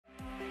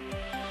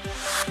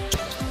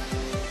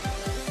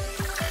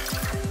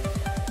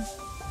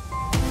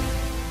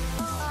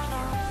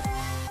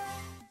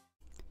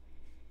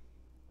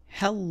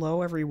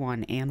Hello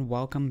everyone and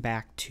welcome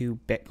back to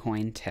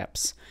Bitcoin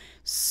Tips.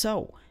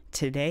 So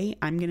today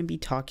I'm going to be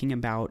talking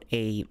about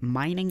a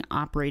mining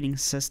operating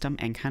system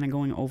and kind of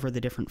going over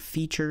the different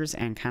features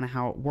and kind of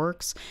how it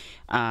works.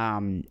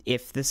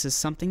 If this is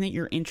something that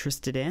you're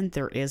interested in,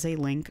 there is a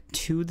link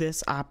to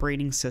this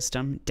operating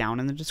system down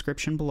in the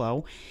description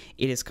below.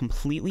 It is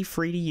completely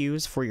free to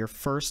use for your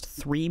first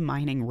 3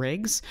 mining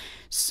rigs.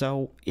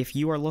 So if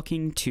you are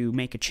looking to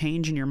make a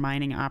change in your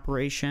mining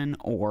operation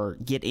or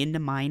get into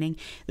mining,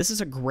 this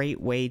is a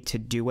great way to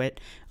do it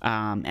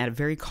at a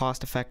very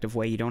cost-effective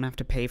way. You don't have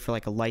to pay for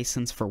like a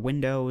license for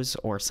Windows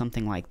or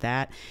something like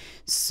that.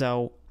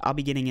 So I'll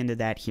be getting into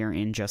that here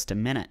in just a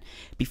minute.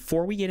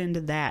 Before we get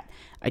into that,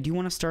 I do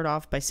want to start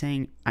off by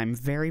saying I'm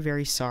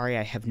very sorry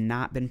I have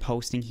not been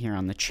posting here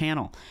on the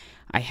channel.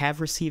 I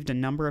have received a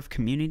number of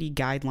community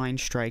guideline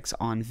strikes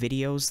on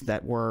videos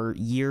that were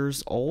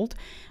years old.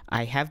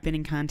 I have been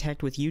in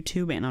contact with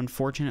YouTube, and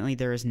unfortunately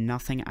there is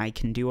nothing I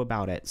can do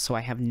about it, so I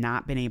have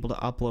not been able to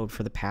upload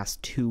for the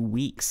past 2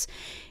 weeks.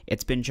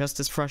 It's been just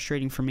as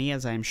frustrating for me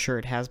as I'm sure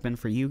it has been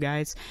for you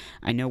guys.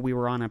 I know we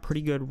were on a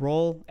pretty good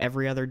roll,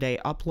 every other day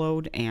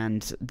upload,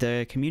 and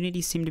the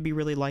community seemed to be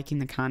really liking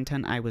the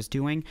content I was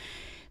doing.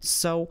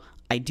 So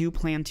I do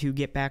plan to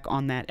get back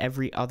on that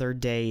every other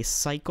day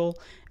cycle.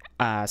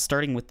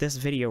 Starting with this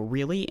video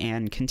really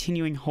and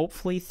continuing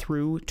hopefully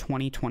through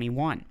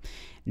 2021.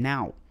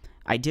 Now,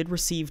 I did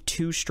receive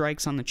 2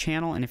 strikes on the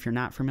channel, and if you're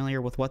not familiar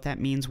with what that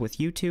means with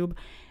YouTube,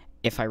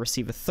 if I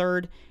receive a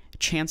third,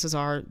 chances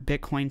are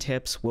Bitcoin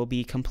Tips will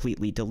be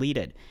completely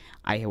deleted.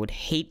 I would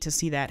hate to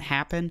see that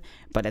happen,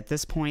 but at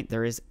this point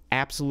there is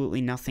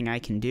absolutely nothing I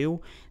can do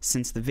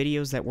since the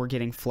videos that were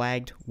getting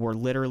flagged were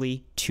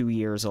literally 2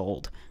 years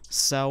old.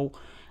 So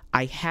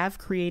I have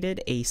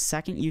created a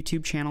second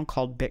YouTube channel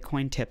called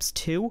Bitcoin Tips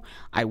 2.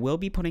 I will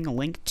be putting a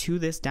link to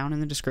this down in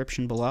the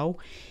description below.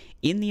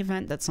 In the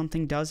event that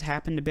something does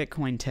happen to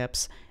Bitcoin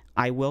Tips,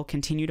 I will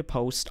continue to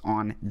post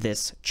on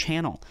this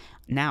channel.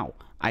 Now,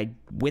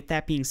 with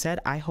that being said,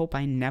 I hope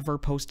I never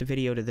post a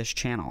video to this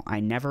channel. I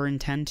never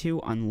intend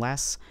to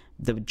unless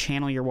the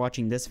channel you're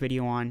watching this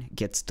video on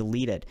gets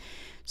deleted.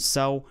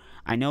 So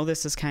I know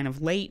this is kind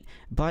of late,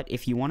 but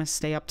if you want to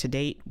stay up to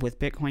date with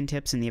Bitcoin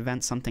Tips in the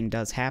event something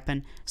does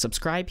happen,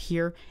 subscribe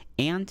here,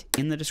 and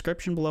in the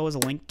description below is a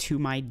link to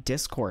my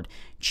Discord.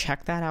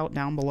 Check that out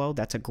down below.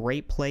 That's a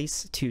great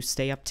place to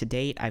stay up to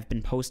date. I've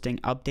been posting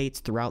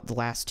updates throughout the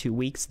last 2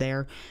 weeks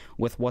there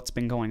with what's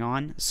been going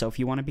on. So if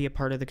you want to be a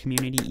part of the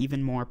community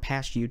even more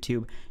past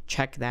YouTube,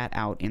 check that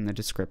out in the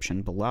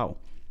description below.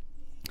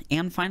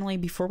 And finally,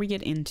 before we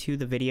get into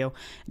the video,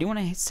 I do want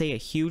to say a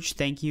huge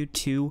thank you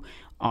to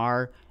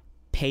our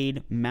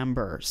paid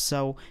member.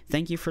 So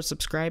thank you for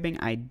subscribing.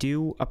 I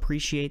do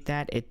appreciate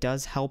that. It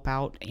does help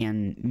out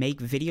and make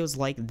videos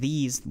like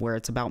these where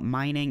it's about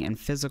mining and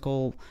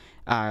physical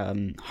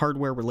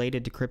hardware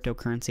related to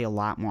cryptocurrency a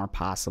lot more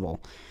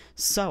possible.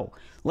 So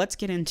let's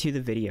get into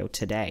the video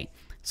today.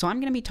 So I'm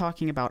going to be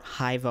talking about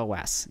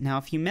HiveOS. Now,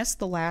 if you missed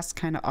the last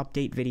kind of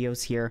update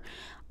videos here,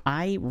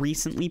 I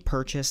recently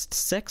purchased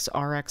 6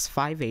 RX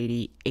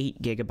 580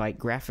 8GB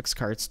graphics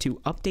cards to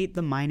update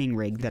the mining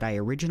rig that I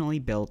originally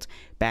built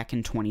back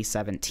in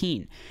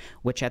 2017,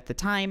 which at the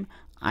time,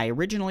 I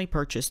originally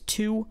purchased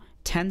 2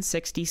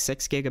 1060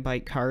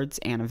 6GB cards,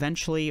 and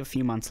eventually, a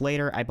few months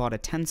later, I bought a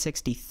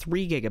 1060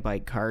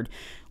 3GB card,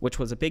 which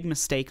was a big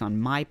mistake on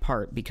my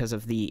part because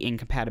of the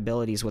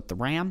incompatibilities with the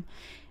RAM.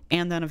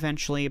 And then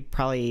eventually,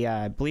 probably,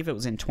 I believe it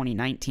was in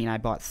 2019, I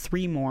bought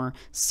 3 more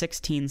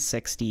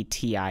 1660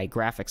 Ti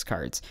graphics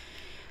cards.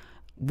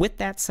 With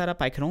that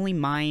setup, I could only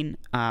mine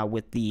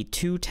with the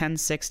 2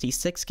 1060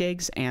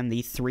 6GB and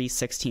the 3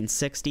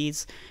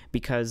 1660s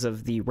because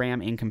of the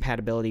RAM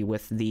incompatibility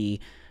with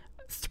the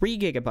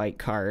 3GB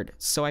card.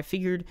 So I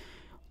figured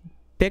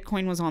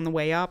Bitcoin was on the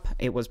way up.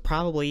 It was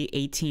probably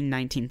 $18,000 to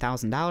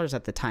 $19,000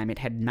 at the time. It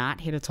had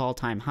not hit its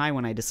all-time high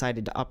when I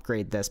decided to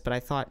upgrade this, but I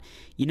thought,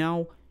 you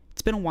know,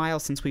 it's been a while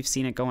since we've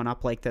seen it going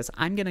up like this.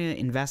 I'm going to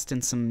invest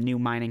in some new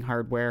mining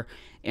hardware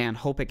and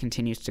hope it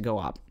continues to go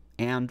up.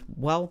 And,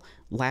 well,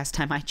 last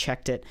time I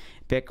checked it,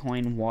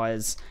 Bitcoin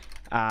was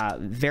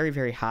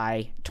very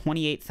high,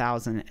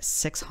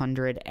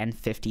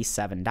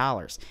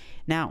 $28,657.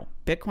 Now,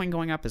 Bitcoin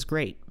going up is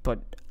great,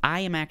 but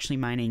I am actually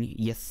mining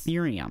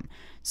Ethereum.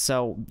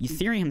 So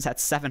Ethereum's at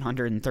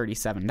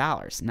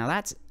 $737. Now,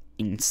 that's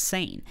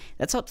insane.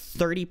 That's up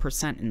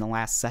 30% in the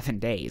last 7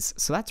 days.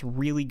 So that's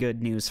really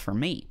good news for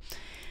me.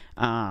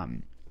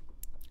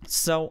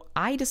 So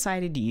I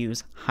decided to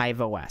use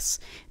HiveOS.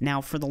 Now,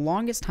 for the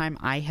longest time,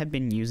 I had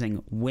been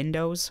using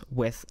Windows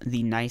with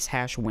the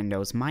NiceHash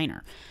Windows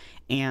miner.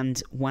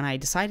 And when I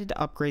decided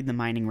to upgrade the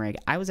mining rig,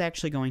 I was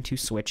actually going to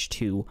switch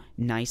to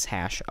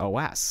NiceHash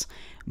OS.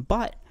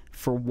 But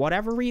for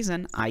whatever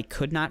reason, I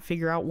could not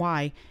figure out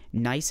why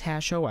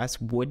NiceHash OS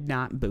would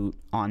not boot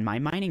on my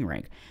mining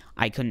rig.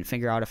 I couldn't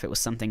figure out if it was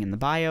something in the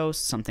BIOS,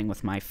 something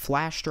with my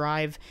flash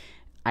drive.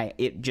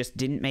 It just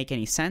didn't make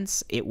any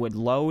sense. It would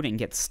load and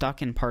get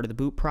stuck in part of the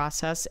boot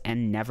process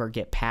and never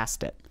get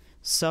past it.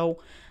 So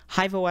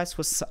HiveOS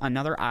was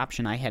another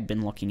option I had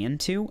been looking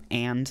into,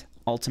 and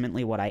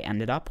ultimately what I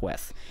ended up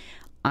with.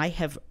 I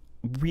have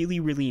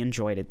really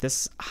enjoyed it.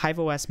 This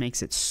HiveOS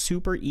makes it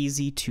super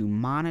easy to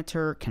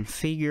monitor,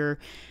 configure,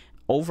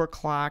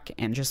 overclock,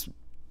 and just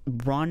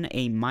run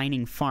a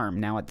mining farm.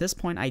 Now at this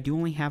point I do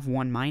only have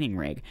one mining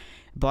rig,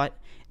 but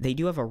they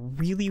do have a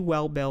really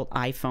well-built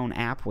iPhone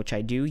app, which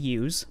I do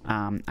use.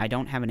 I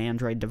don't have an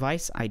Android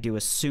device. I do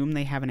assume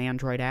they have an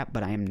Android app,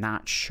 but I am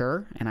not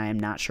sure, and I am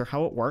not sure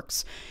how it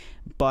works.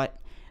 But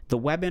the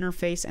web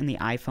interface and the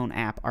iPhone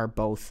app are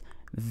both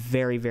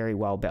very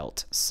well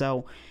built.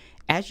 So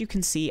as you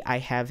can see, I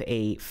have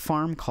a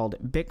farm called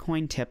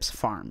Bitcoin Tips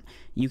Farm.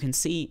 You can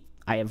see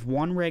I have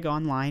one rig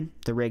online.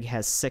 The rig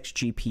has 6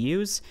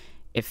 GPUs.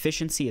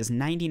 Efficiency is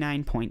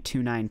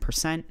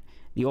 99.29%.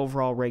 The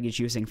overall rig is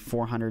using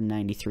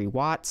 493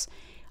 watts.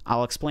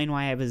 I'll explain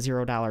why I have a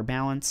 $0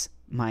 balance,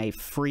 my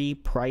free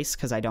price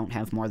because I don't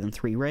have more than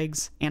 3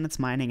 rigs, and it's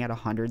mining at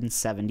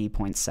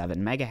 170.7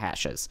 mega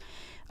hashes.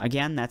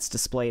 Again, that's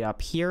displayed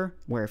up here,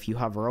 where if you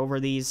hover over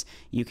these,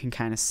 you can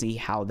kind of see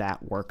how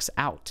that works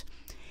out.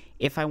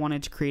 If I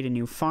wanted to create a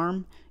new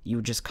farm, you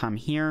would just come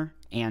here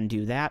and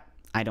do that.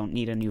 I don't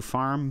need a new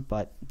farm,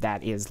 but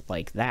that is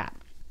like that.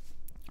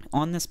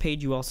 On this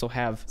page, you also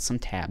have some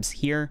tabs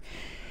here,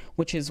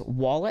 which is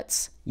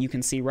wallets. You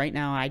can see right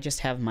now I just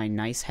have my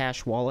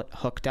NiceHash wallet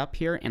hooked up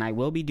here, and I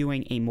will be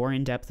doing a more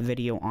in-depth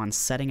video on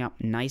setting up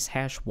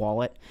NiceHash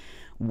wallet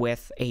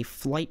with a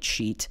flight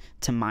sheet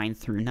to mine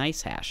through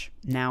NiceHash.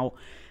 Now,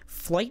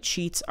 flight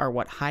sheets are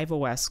what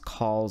HiveOS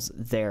calls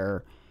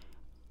their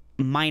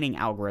mining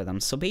algorithm.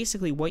 So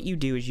basically what you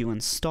do is you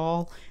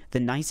install the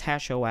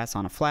NiceHash OS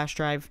on a flash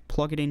drive,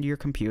 plug it into your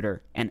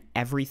computer, and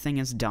everything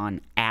is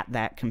done at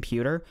that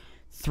computer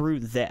through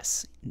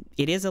this.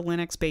 It is a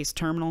Linux-based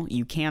terminal.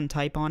 You can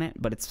type on it,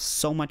 but it's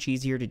so much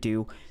easier to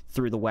do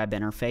through the web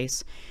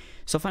interface.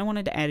 So if I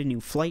wanted to add a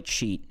new flight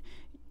sheet,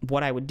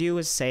 what I would do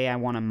is say I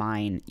want to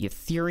mine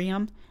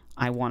Ethereum.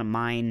 I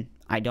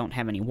don't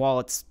have any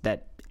wallets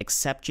that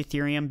accept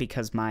Ethereum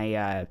because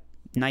my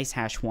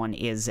NiceHash one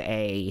is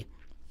a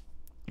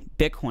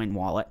Bitcoin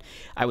wallet.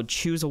 I would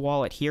choose a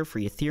wallet here for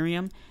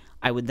Ethereum.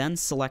 I would then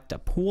select a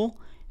pool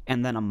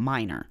and then a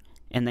miner,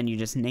 and then you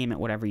just name it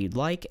whatever you'd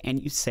like,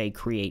 and you say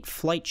create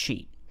flight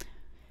sheet.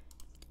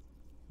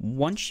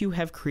 Once you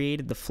have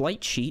created the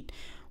flight sheet,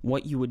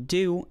 what you would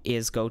do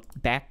is go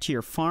back to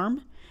your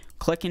farm,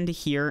 click into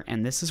here,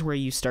 and this is where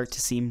you start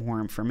to see more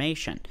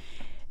information.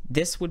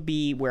 This would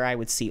be where I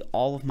would see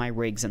all of my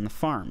rigs in the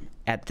farm.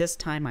 At this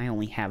time I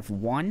only have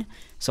one,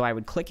 so I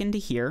would click into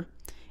here,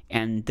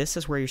 and this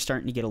is where you're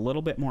starting to get a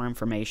little bit more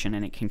information,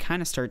 and it can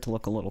kind of start to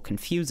look a little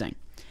confusing.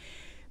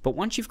 But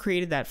once you've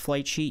created that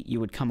flight sheet, you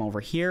would come over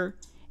here,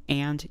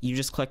 and you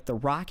just click the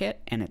rocket,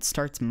 and it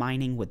starts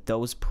mining with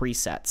those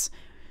presets.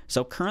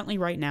 So currently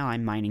right now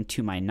I'm mining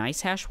to my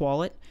NiceHash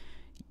wallet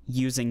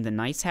using the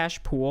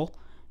NiceHash pool.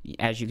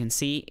 As you can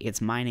see,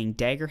 it's mining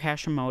Dagger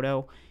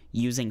Hashimoto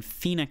using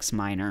Phoenix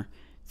Miner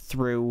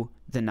through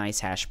the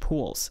NiceHash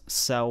pools.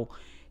 So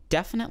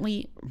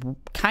definitely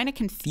kind of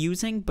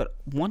confusing, but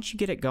once you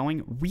get it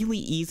going, really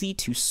easy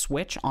to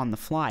switch on the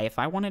fly. If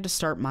I wanted to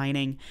start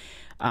mining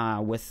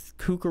with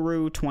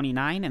Kukuru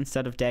 29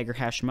 instead of Dagger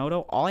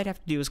Hashimoto, all I'd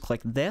have to do is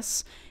click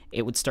this.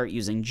 It would start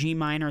using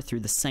Gminer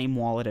through the same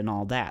wallet and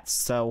all that.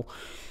 So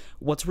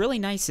what's really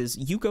nice is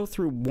you go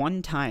through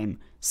one time,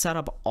 set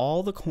up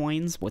all the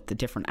coins with the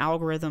different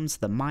algorithms,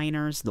 the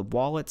miners, the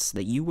wallets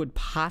that you would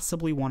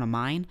possibly want to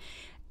mine.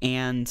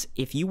 And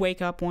if you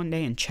wake up one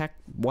day and check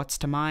what's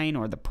to mine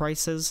or the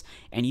prices,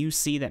 and you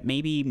see that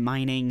maybe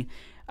mining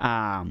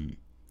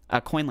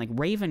a coin like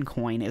Raven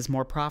coin is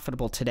more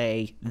profitable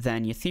today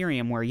than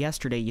Ethereum, where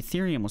yesterday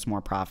Ethereum was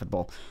more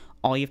profitable,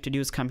 all you have to do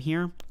is come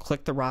here,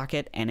 click the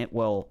rocket, and it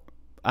will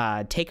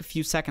take a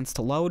few seconds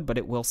to load, but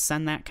it will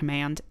send that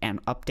command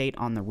and update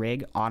on the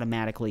rig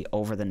automatically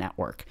over the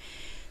network.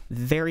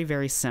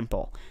 Very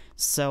simple.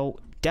 So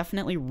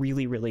definitely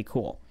really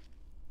cool.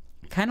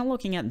 Kind of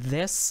looking at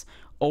this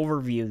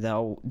overview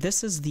though,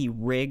 this is the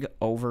rig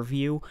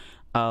overview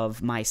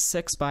of my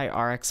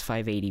 6x RX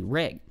 580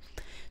 rig.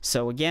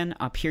 So again,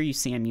 up here you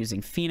see I'm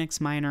using Phoenix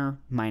Miner,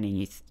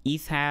 mining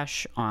ETH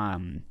hash,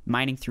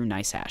 mining through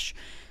NiceHash.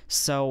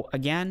 So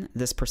again,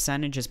 this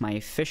percentage is my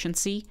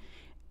efficiency,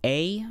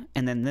 A,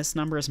 and then this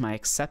number is my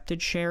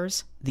accepted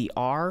shares, the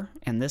R,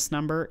 and this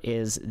number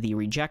is the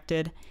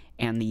rejected,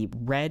 and the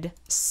red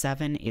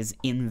 7 is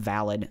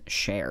invalid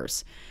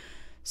shares.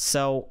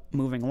 So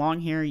moving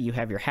along here, you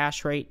have your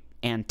hash rate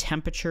and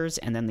temperatures,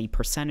 and then the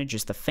percentage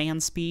is the fan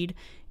speed,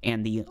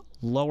 and the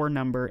lower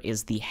number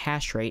is the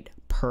hash rate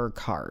per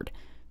card.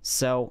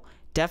 So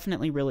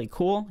definitely really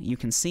cool. You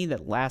can see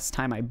that last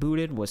time I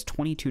booted was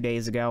 22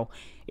 days ago.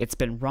 It's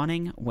been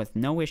running with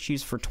no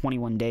issues for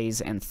 21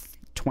 days and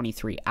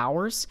 23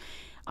 hours.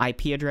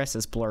 IP address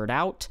is blurred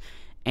out,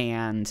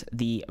 and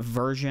the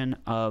version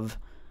of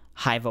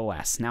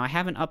HiveOS. Now I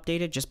haven't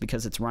updated just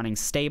because it's running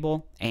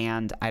stable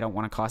and I don't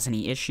want to cause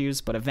any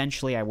issues, but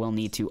eventually I will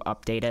need to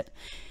update it.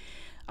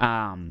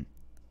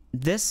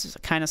 This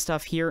kind of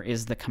stuff here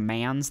is the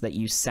commands that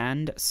you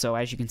send. So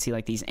as you can see,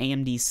 like these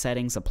AMD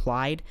settings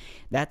applied,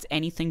 that's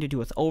anything to do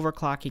with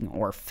overclocking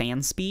or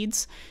fan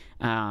speeds.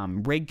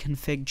 Rig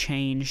config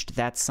changed,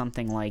 that's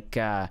something like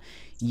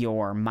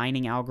your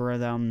mining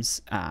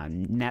algorithms,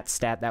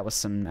 netstat, that was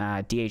some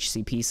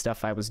DHCP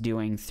stuff I was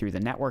doing through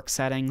the network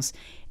settings,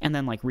 and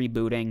then like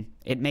rebooting.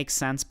 It makes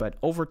sense, but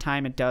over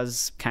time it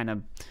does kind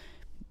of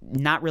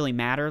not really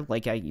matter.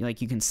 Like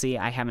you can see,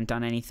 I haven't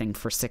done anything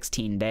for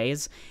 16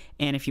 days,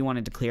 and if you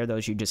wanted to clear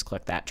those, you just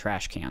click that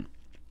trash can.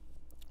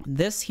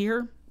 This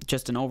here,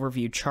 just an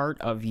overview chart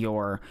of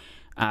your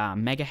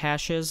mega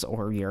hashes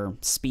or your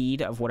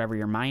speed of whatever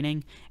you're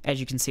mining. As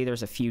you can see,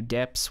 there's a few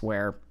dips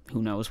where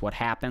who knows what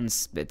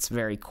happens. It's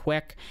very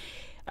quick.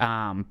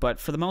 But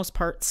for the most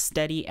part,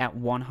 steady at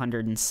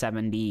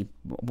 170,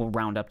 we'll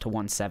round up to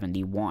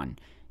 171.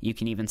 You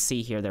can even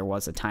see here there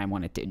was a time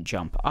when it did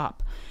jump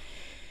up.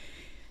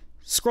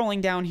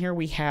 Scrolling down here,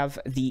 we have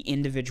the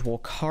individual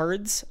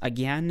cards.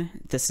 Again,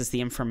 this is the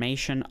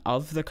information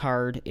of the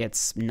card,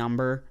 its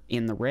number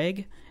in the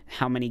rig,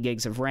 how many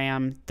gigs of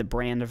RAM, the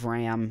brand of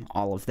RAM,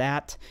 all of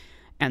that.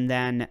 And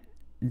then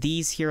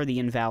these here are the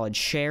invalid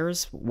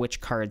shares,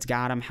 which cards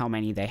got them, how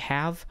many they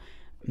have,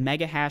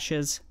 mega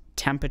hashes,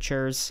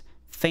 temperatures,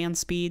 fan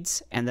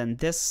speeds, and then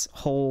this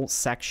whole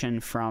section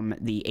from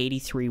the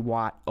 83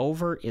 watt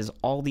over is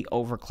all the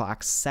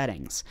overclock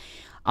settings.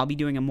 I'll be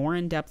doing a more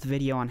in-depth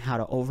video on how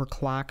to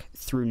overclock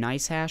through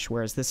NiceHash,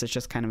 whereas this is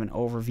just kind of an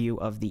overview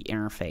of the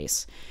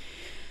interface.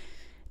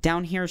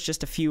 Down here is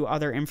just a few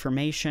other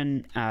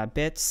information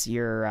bits,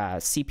 your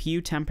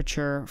CPU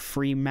temperature,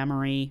 free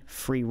memory,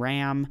 free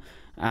RAM.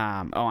 Oh,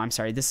 I'm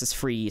sorry, this is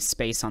free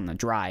space on the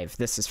drive.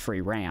 This is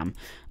free RAM.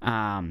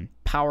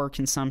 Power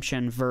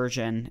consumption,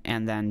 version,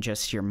 and then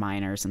just your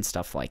miners and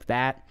stuff like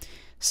that.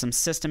 Some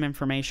system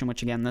information,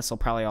 which again, this will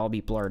probably all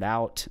be blurred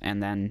out,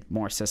 and then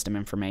more system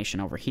information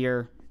over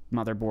here,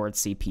 motherboard,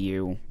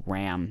 CPU,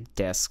 RAM,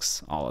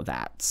 disks, all of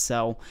that.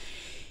 So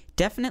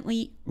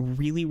definitely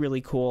really,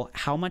 really cool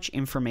how much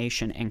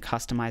information and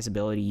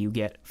customizability you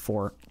get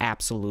for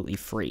absolutely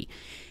free.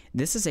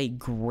 This is a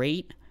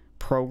great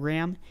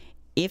program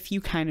if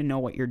you kind of know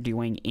what you're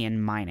doing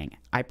in mining.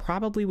 I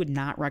probably would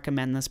not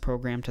recommend this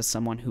program to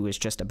someone who is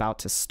just about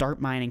to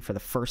start mining for the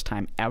first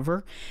time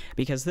ever,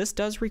 because this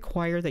does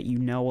require that you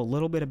know a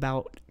little bit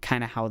about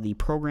kind of how the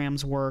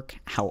programs work,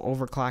 how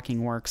overclocking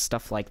works,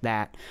 stuff like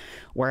that.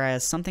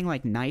 Whereas something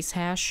like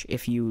NiceHash,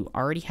 if you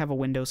already have a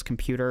Windows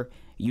computer,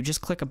 you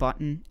just click a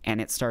button and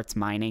it starts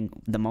mining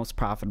the most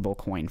profitable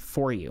coin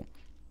for you.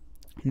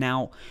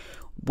 Now,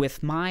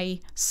 with my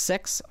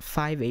 6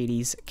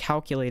 580s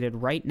calculated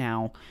right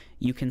now,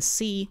 you can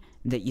see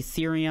that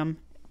Ethereum,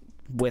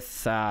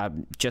 with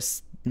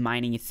just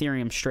mining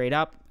Ethereum straight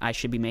up, I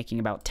should be making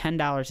about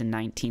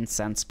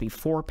 $10.19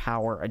 before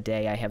power a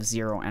day. I have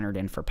 0 entered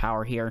in for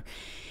power here.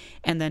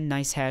 And then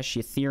NiceHash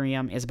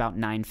Ethereum is about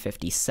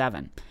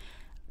 $9.57.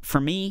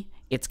 For me,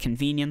 it's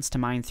convenience to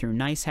mine through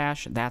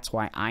NiceHash. That's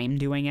why I'm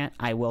doing it.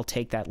 I will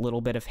take that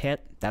little bit of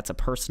hit. That's a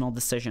personal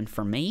decision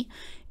for me.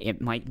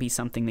 It might be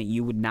something that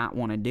you would not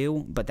want to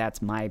do, but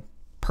that's my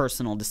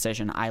personal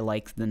decision. I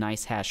like the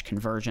NiceHash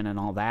conversion and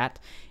all that.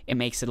 It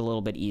makes it a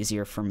little bit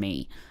easier for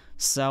me.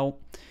 So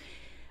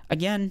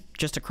again,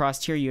 just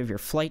across here you have your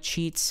flight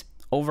sheets,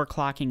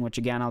 overclocking, which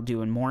again I'll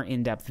do a more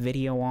in-depth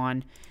video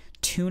on,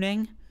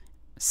 tuning,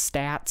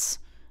 stats,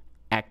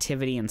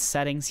 activity and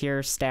settings here.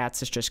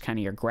 Stats is just kind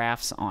of your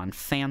graphs on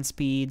fan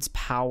speeds,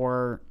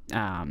 power,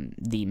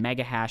 the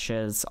mega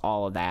hashes,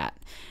 all of that.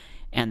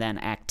 And then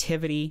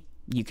activity,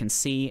 you can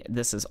see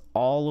this is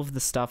all of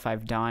the stuff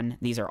I've done.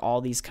 These are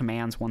all these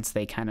commands once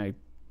they kind of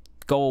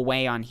go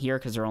away on here,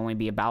 because there'll only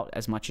be about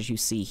as much as you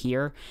see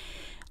here.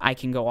 I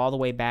can go all the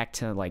way back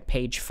to like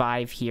page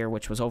 5 here,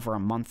 which was over a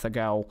month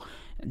ago.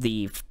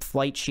 The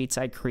flight sheets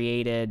I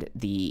created,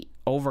 the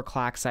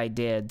overclocks I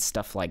did,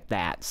 stuff like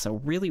that. So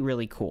really,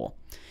 really cool.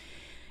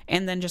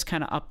 And then just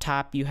kind of up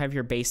top, you have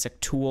your basic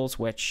tools,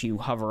 which you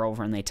hover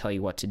over and they tell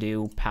you what to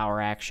do.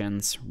 Power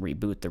actions,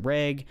 reboot the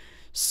rig,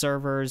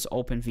 servers,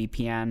 open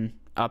VPN,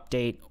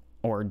 update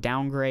or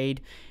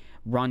downgrade,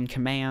 run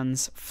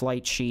commands,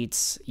 flight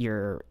sheets,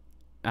 your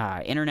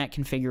internet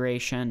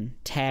configuration,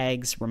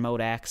 tags,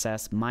 remote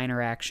access, miner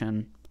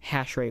action,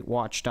 hash rate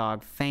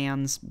watchdog,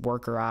 fans,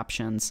 worker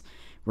options,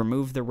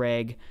 remove the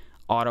rig,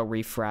 auto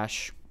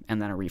refresh,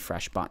 and then a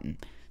refresh button.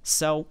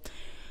 So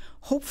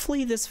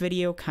hopefully this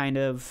video kind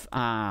of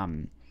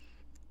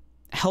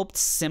helped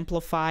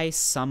simplify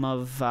some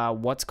of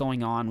what's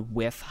going on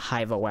with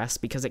HiveOS,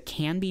 because it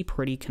can be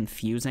pretty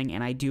confusing,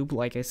 and I do,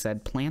 like I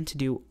said, plan to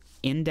do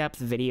in-depth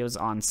videos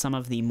on some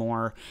of the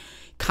more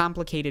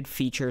complicated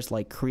features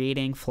like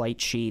creating flight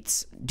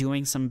sheets,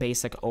 doing some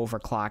basic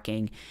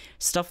overclocking,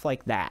 stuff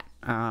like that.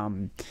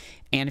 And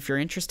if you're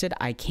interested,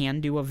 I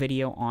can do a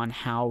video on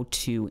how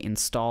to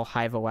install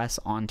HiveOS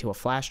onto a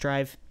flash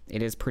drive.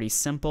 It is pretty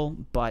simple,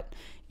 but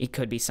it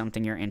could be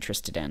something you're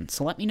interested in.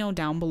 So let me know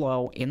down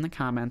below in the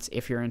comments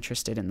if you're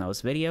interested in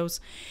those videos.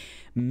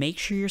 Make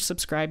sure you're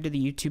subscribed to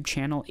the YouTube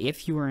channel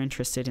if you are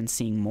interested in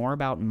seeing more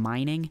about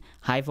mining,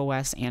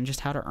 HiveOS, and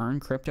just how to earn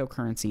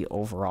cryptocurrency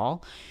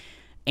overall.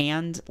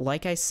 And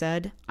like I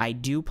said, I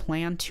do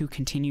plan to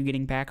continue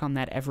getting back on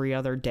that every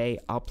other day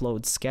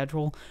upload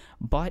schedule,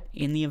 but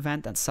in the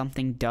event that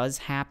something does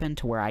happen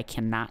to where I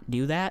cannot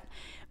do that,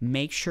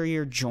 make sure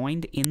you're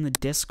joined in the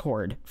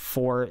Discord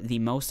for the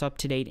most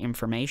up-to-date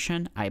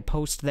information. I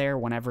post there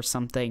whenever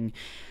something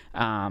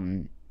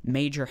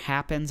major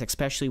happens,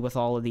 especially with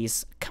all of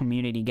these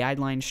community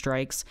guideline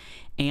strikes.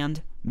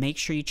 And make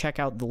sure you check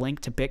out the link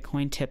to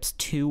Bitcoin Tips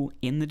 2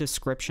 in the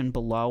description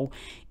below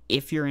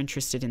if you're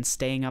interested in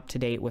staying up to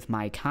date with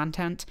my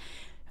content.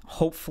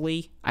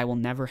 Hopefully, I will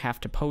never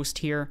have to post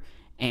here,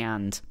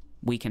 and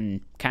we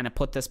can kind of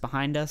put this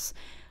behind us.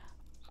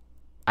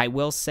 I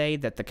will say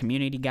that the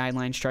community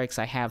guideline strikes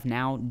I have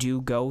now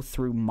do go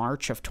through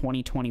March of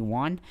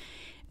 2021.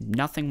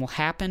 Nothing will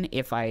happen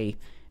if I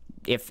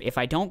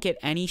don't get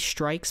any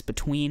strikes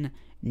between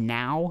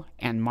now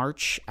and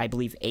March, I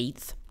believe,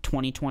 8th,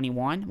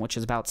 2021, which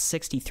is about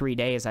 63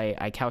 days.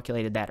 I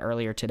calculated that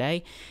earlier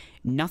today.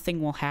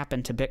 Nothing will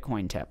happen to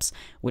Bitcoin Tips,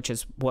 which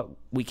is what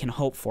we can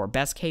hope for.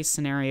 Best case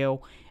scenario,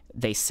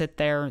 they sit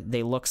there,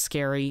 they look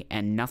scary,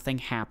 and nothing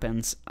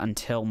happens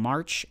until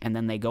March, and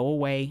then they go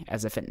away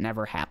as if it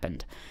never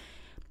happened.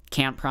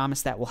 Can't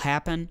promise that will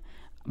happen,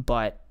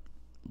 but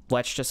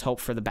let's just hope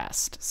for the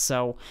best.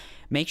 So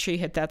make sure you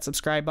hit that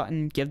subscribe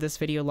button. Give this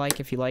video a like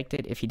if you liked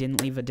it. If you didn't,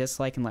 leave a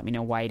dislike and let me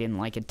know why you didn't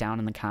like it down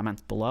in the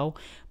comments below.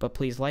 But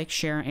please like,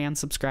 share, and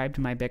subscribe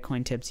to my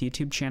Bitcoin Tips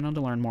YouTube channel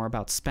to learn more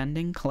about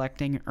spending,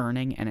 collecting,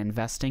 earning, and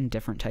investing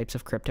different types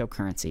of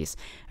cryptocurrencies.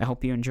 I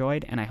hope you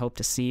enjoyed, and I hope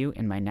to see you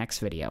in my next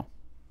video.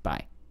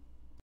 Bye.